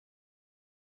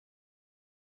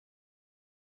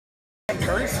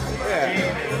First? Yeah.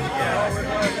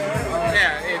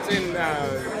 Yeah, it's in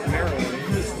Maryland.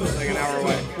 Like an hour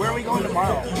away. Where are we going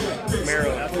tomorrow?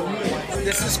 Maryland.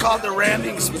 This is called the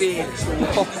ramming speed.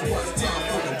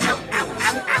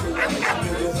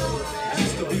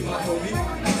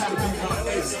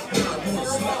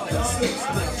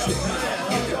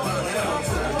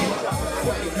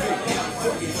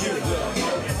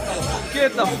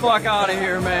 Get the fuck out of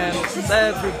here, man.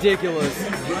 That's ridiculous.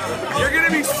 You're gonna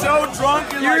be so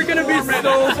drunk. You're gonna be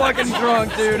so fucking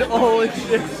drunk, dude. Holy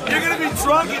shit. You're gonna be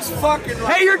drunk as fucking.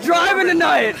 Hey, you're driving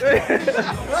tonight.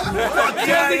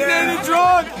 Designated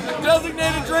drunk.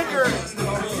 Designated drinker.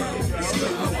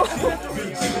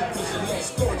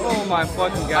 Oh my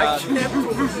fucking god.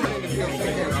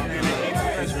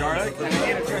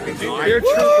 You're a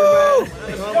trooper,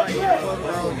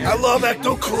 man. I love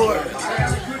Ecto Cooler.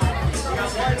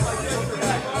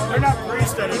 They're not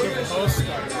pre-studded, they're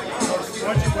post-studded.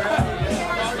 What'd you wear?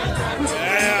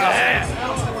 Yeah.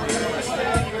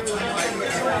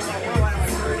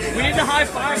 We need to high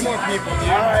five more people, dude.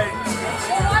 All right.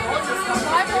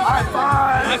 High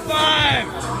five. High five.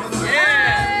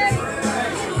 Yeah.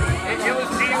 It was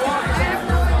D1.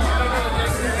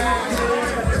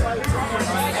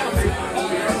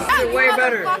 Way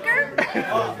better.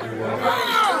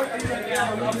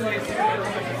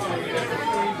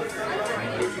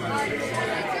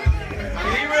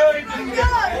 He really didn't get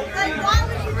Like, why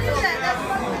would you do that?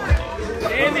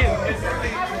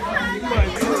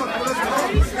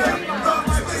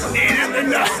 That's needed the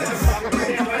nuts.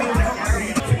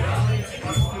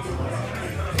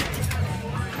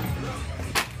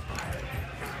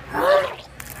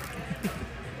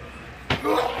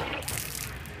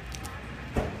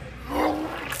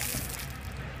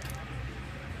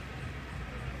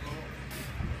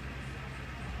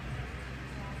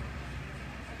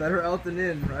 Better out than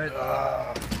in, right?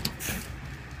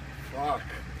 Fuck.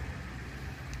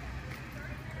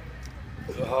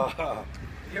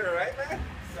 You're alright, man?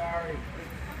 Sorry.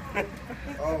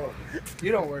 Oh,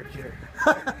 you don't work here.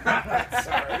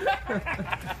 Sorry.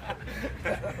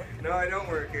 No, I don't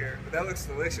work here, but that looks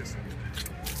delicious.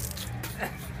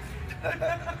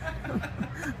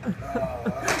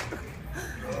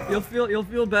 You'll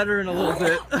feel better in a little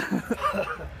bit.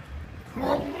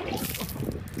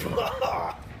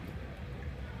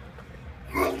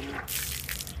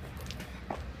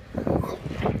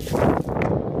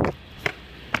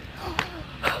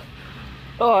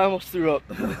 Oh, I almost threw up.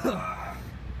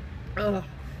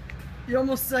 You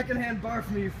almost secondhand barfed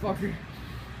me, you fucker.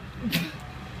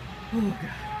 Oh,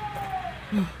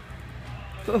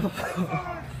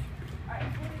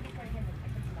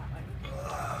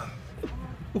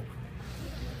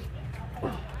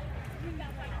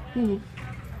 God.